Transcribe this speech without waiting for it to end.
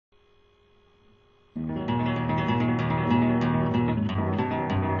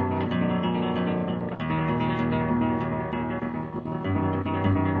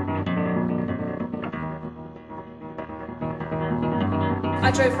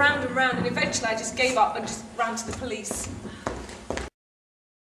I drove round and round, and eventually I just gave up and just ran to the police.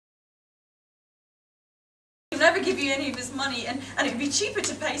 He'll never give you any of his money, and it would be cheaper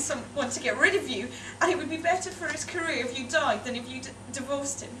to pay someone to get rid of you, and it would be better for his career if you died than if you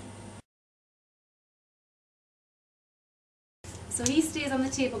divorced him. So he stays on the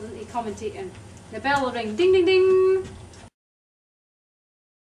table, doesn't he, commentating. The bell will ring, ding ding ding!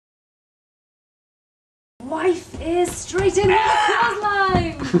 Wife is straight in on the clothesline!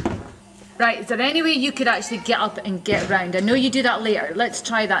 Right, is there any way you could actually get up and get round? I know you do that later. Let's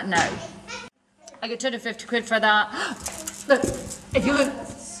try that now. I got 250 quid for that. Look, if you look...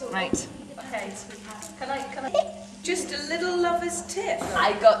 Right. Okay, can I... Just a little lover's tip.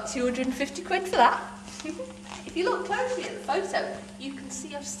 I got 250 quid for that. If you look closely at the photo, you can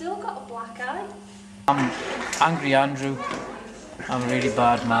see I've still got a black eye. I'm Angry Andrew. I'm a really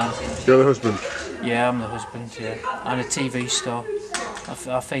bad man. You're the husband? Yeah, I'm the husband, yeah. And a TV star.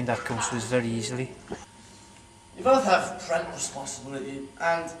 I find that comes to us very easily. You both have parental responsibility,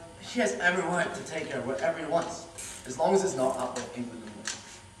 and he has every right to take care of whatever he wants, as long as it's not out of England.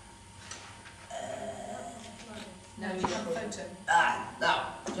 No, you have a photo. Now,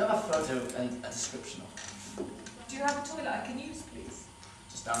 do you have a photo and a description of it? Do you have a toilet I can use, please?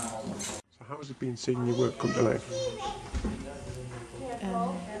 Just down the hall. So how has it been seeing your work come to life?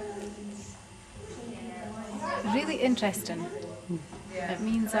 Really interesting. It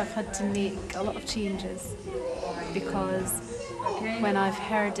means I've had to make a lot of changes because when I've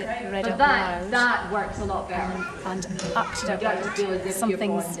heard it read out loud that works a lot better. and acted out loud, some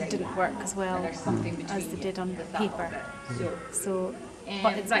things didn't work as well as they did on paper. So,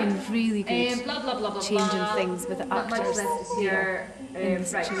 but it's been really good changing things with the actors here in the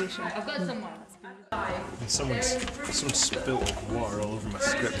situation. I've got someone. Someone spilled water all over my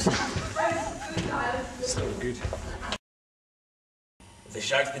script. So good. The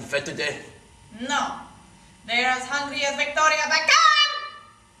shark's been fed today? No. They're as hungry as Victoria Beckham!